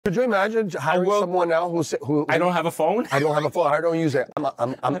Could you imagine hiring someone now who I don't have a phone? I don't have a phone. I don't use it.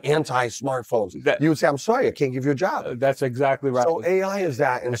 I'm anti-smartphones. You would say, I'm sorry, I can't give you a job. That's exactly right. So AI is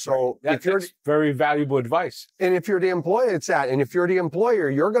that. And so that's very valuable advice. And if you're the employer, it's that. And if you're the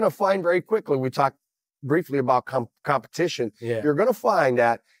employer, you're going to find very quickly, we talked briefly about competition. Yeah. You're going to find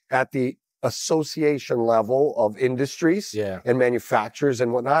that at the association level of industries and manufacturers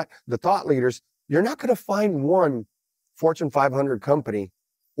and whatnot, the thought leaders, you're not going to find one Fortune 500 company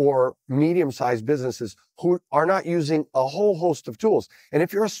or medium-sized businesses who are not using a whole host of tools. And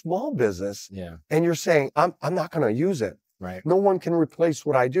if you're a small business and you're saying, I'm not going to use it. Right. No one can replace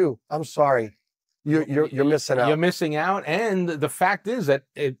what I do. I'm sorry. You're missing out. You're missing out. And the fact is that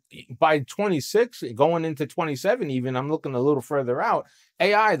by 26, going into 27 even, I'm looking a little further out,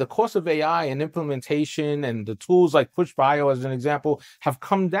 AI, the cost of AI and implementation and the tools like PushBio, as an example, have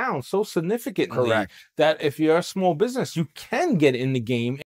come down so significantly that if you're a small business, you can get in the game.